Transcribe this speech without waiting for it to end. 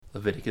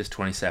Leviticus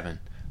 27.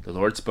 The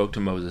Lord spoke to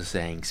Moses,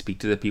 saying, Speak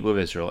to the people of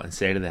Israel, and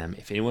say to them,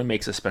 If anyone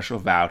makes a special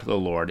vow to the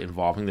Lord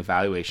involving the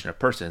valuation of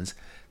persons,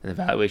 then the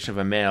valuation of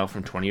a male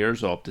from 20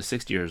 years old to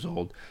 60 years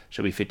old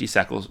shall be 50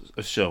 shekels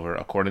of silver,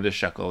 according to the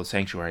shekel of the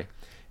sanctuary.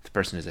 If the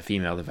person is a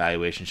female, the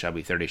valuation shall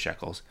be 30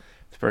 shekels.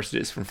 If the person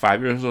is from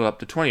 5 years old up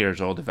to 20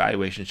 years old, the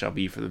valuation shall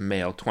be for the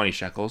male 20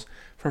 shekels,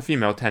 for a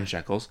female 10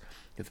 shekels.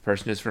 If the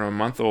person is from a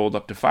month old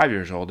up to 5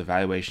 years old, the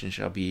valuation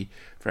shall be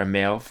for a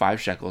male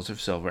 5 shekels of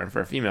silver, and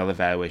for a female the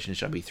valuation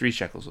shall be 3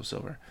 shekels of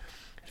silver.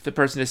 If the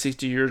person is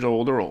 60 years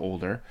old or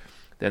older,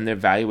 then the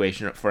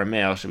valuation for a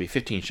male shall be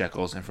 15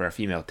 shekels, and for a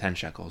female 10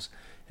 shekels.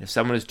 And if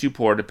someone is too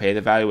poor to pay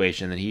the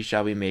valuation, then he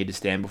shall be made to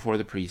stand before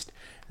the priest,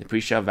 and the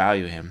priest shall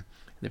value him.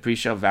 And the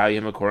priest shall value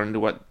him according to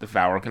what the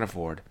vower can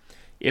afford.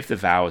 If the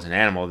vow is an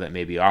animal that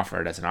may be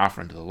offered as an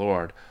offering to the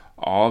Lord,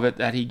 all of it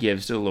that he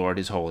gives to the Lord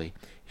is holy.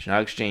 He shall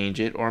not exchange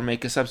it or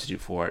make a substitute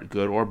for it,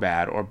 good or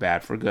bad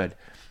for good.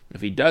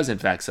 If he does in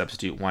fact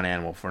substitute one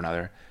animal for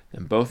another,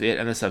 then both it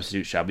and the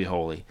substitute shall be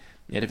holy.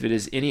 Yet if it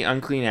is any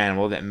unclean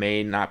animal that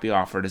may not be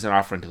offered as an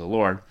offering to the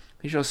Lord,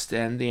 he shall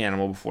send the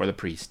animal before the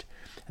priest,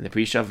 and the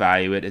priest shall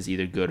value it as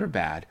either good or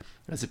bad.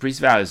 As the priest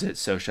values it,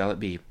 so shall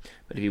it be.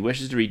 But if he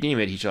wishes to redeem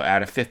it, he shall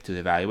add a fifth to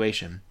the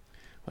valuation.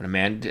 When a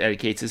man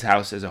dedicates his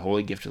house as a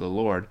holy gift to the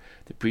Lord,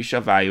 the priest shall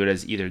value it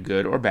as either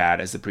good or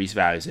bad, as the priest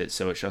values it,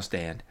 so it shall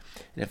stand.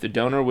 And if the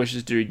donor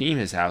wishes to redeem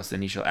his house,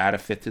 then he shall add a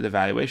fifth to the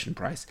valuation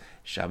price. It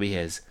shall be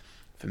his.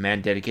 If a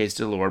man dedicates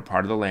to the Lord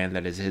part of the land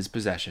that is his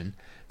possession,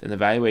 then the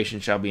valuation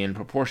shall be in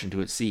proportion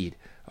to its seed.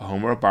 A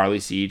homer of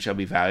barley seed shall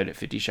be valued at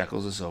 50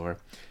 shekels of silver.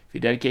 If he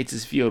dedicates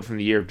his field from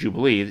the year of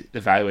Jubilee,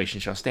 the valuation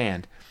shall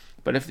stand.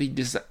 But if he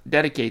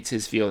dedicates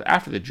his field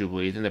after the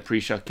Jubilee, then the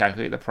priest shall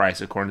calculate the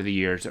price according to the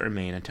years that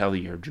remain until the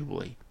year of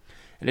Jubilee.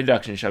 A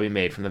deduction shall be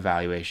made from the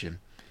valuation.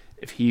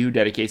 If he who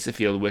dedicates the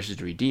field wishes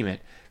to redeem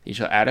it, he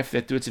shall add a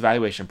fifth to its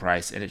valuation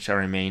price, and it shall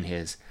remain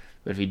his.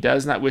 But if he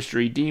does not wish to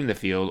redeem the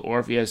field, or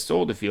if he has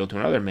sold the field to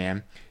another man,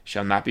 it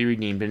shall not be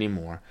redeemed any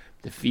more.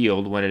 The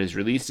field, when it is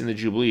released in the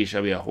Jubilee,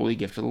 shall be a holy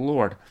gift to the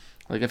Lord,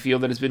 like a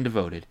field that has been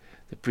devoted.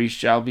 The priest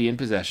shall be in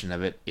possession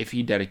of it. If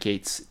he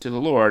dedicates to the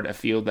Lord a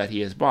field that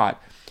he has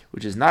bought,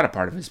 which is not a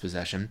part of his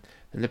possession,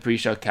 then the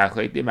priest shall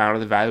calculate the amount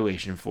of the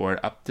valuation for it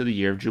up to the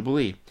year of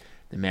Jubilee.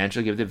 The man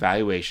shall give the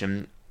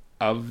valuation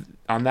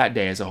on that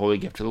day as a holy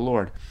gift to the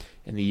Lord.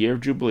 In the year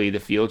of Jubilee,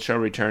 the field shall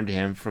return to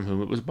him from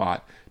whom it was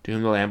bought, to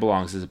whom the land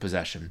belongs as a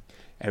possession.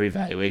 Every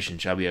valuation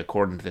shall be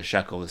according to the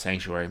shekel of the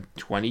sanctuary.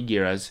 20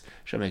 gerahs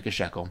shall make a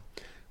shekel.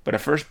 But a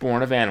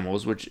firstborn of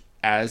animals, which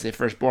as a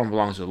firstborn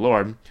belongs to the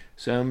Lord,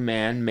 no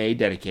man may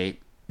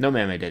dedicate,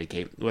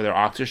 whether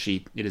ox or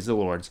sheep, it is the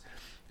Lord's.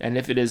 And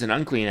if it is an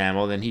unclean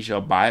animal, then he shall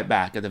buy it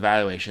back at the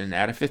valuation and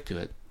add a fifth to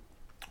it.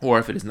 Or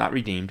if it is not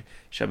redeemed, it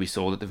shall be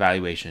sold at the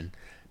valuation.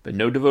 But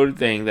no devoted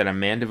thing that a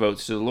man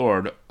devotes to the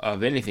Lord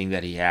of anything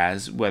that he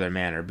has, whether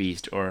man or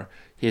beast, or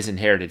his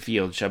inherited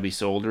field, shall be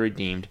sold or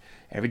redeemed.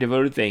 Every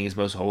devoted thing is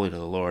most holy to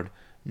the Lord.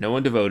 No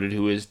one devoted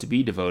who is to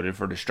be devoted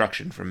for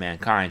destruction from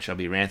mankind shall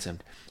be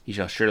ransomed. He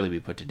shall surely be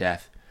put to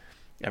death.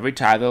 Every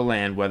tithe of the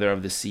land, whether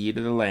of the seed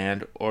of the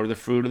land or the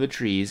fruit of the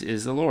trees,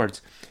 is the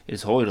Lord's. It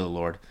is holy to the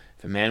Lord.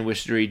 If a man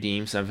wishes to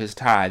redeem some of his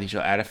tithe, he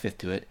shall add a fifth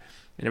to it.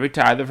 And every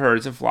tithe of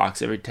herds and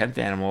flocks, every 10th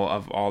animal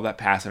of all that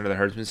pass under the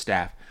herdsman's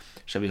staff,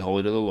 shall be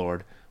holy to the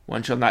Lord.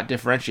 One shall not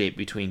differentiate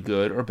between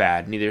good or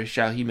bad, neither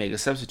shall he make a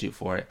substitute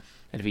for it.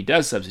 And if he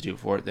does substitute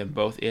for it, then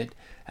both it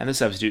and the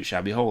substitute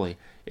shall be holy.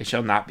 It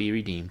shall not be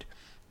redeemed.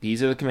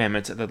 These are the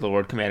commandments that the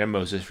Lord commanded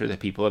Moses for the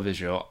people of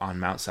Israel on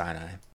Mount Sinai.